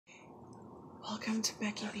Welcome to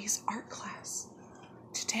Becky B's art class.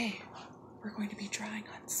 Today, we're going to be drawing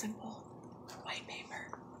on simple white paper.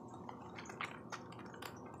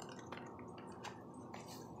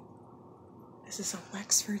 This is a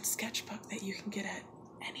Wexford sketchbook that you can get at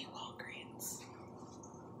any Walgreens.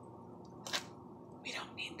 We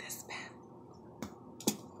don't need this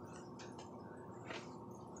pen.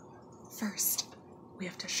 First, we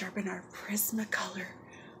have to sharpen our Prismacolor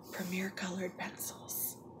Premier colored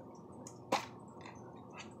pencils.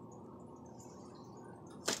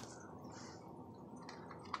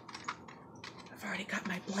 I've already got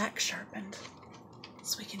my black sharpened,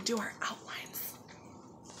 so we can do our outlines.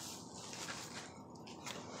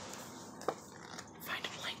 Find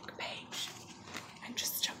a blank page and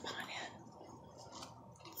just jump on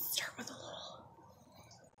in. Start with a little,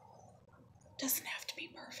 doesn't have to be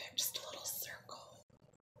perfect, just a little circle.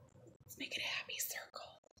 Let's make it a happy circle.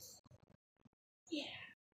 Yeah,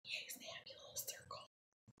 he's a happy little circle.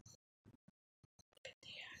 Look at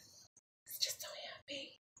that. He's just so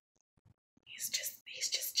happy. He's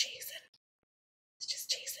just chasing. He's just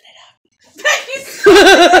chasing it up.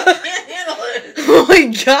 I can't handle it. Oh my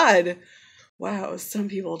god. Wow, some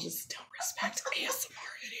people just don't respect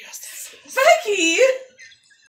ASMR videos. Becky!